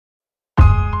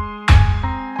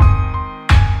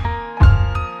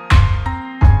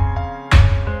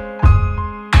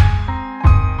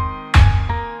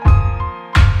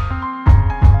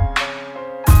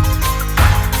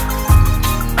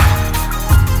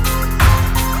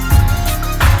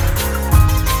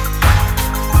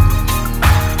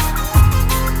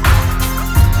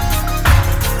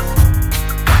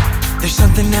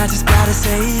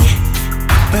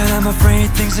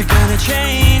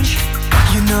change.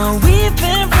 You know we've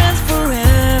been friends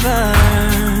forever.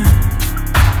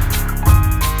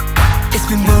 It's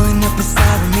been building up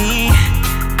inside of me.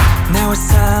 Now it's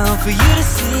time for you to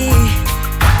see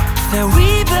that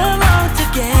we belong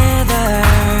together.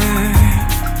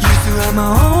 Used to have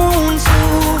my own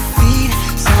 2 feet,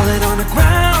 solid on the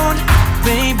ground,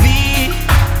 baby.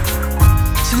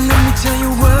 So let me tell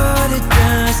you what it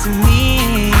does to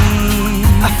me.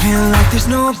 I feel like there's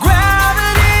no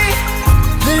gravity,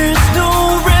 there's no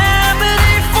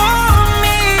remedy for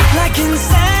me. Like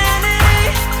insanity,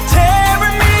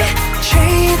 tearing me,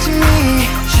 changing me.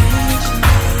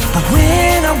 But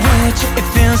when I'm with you, it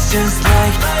feels just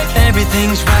like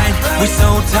everything's right. We're so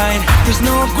tight, there's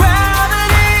no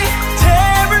gravity,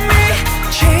 tearing me,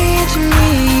 changing me.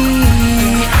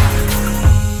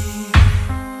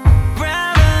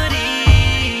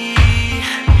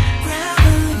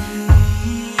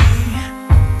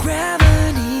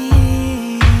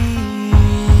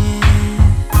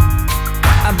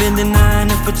 Been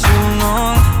denying it for too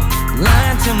long,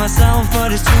 lying to myself,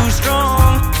 but it's too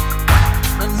strong.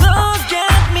 Look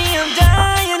at me, I'm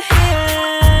dying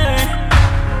here,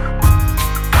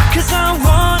 'cause I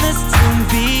want us to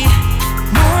be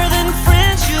more than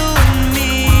friends, you and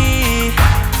me.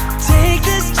 Take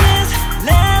this chance,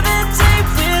 levitate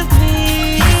with me.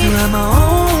 Used to have my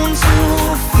own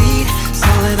 2 feet,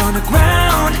 solid on the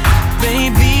ground,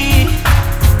 baby.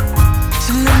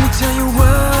 So let me tell you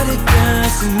what it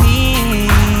does to me.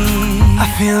 I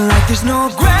feel like there's no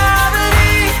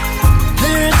gravity,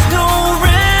 there's no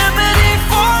remedy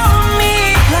for me.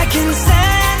 Like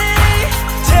insanity,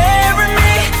 tearing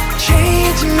me,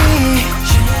 changing me.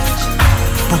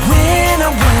 But when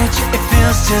I'm with you, it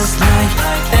feels just like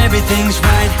everything's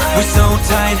right. We're so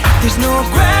tight, there's no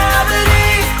gravity,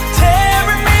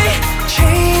 tearing me,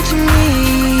 changing me.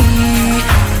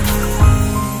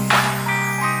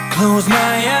 Close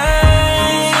my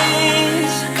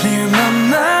eyes, clear my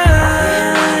mind.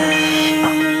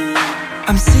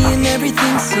 I'm seeing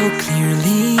everything so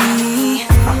clearly.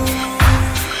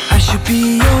 I should be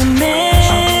your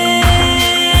man,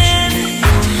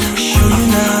 show you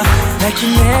love like you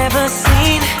never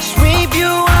seen. Sweep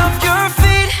you off your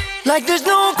feet like there's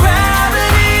no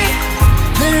gravity,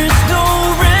 there's no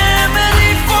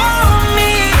remedy for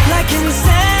me. Like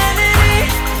insanity,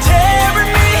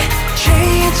 tearing me,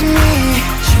 changing me.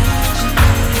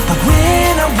 But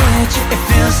when I'm with you, it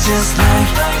feels just like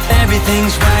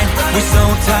everything's right. We're so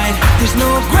tight, there's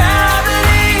no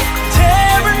gravity,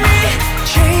 tearing me,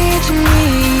 changing me.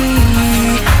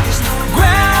 There's no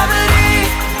gravity,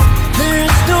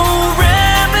 there's no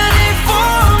remedy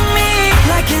for me.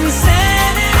 Like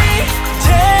insanity,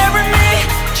 tearing me,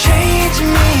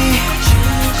 changing me.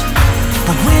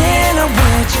 But when I'm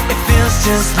with you, it feels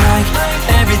just like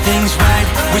everything's right.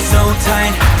 We're so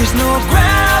tight, there's no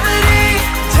gravity,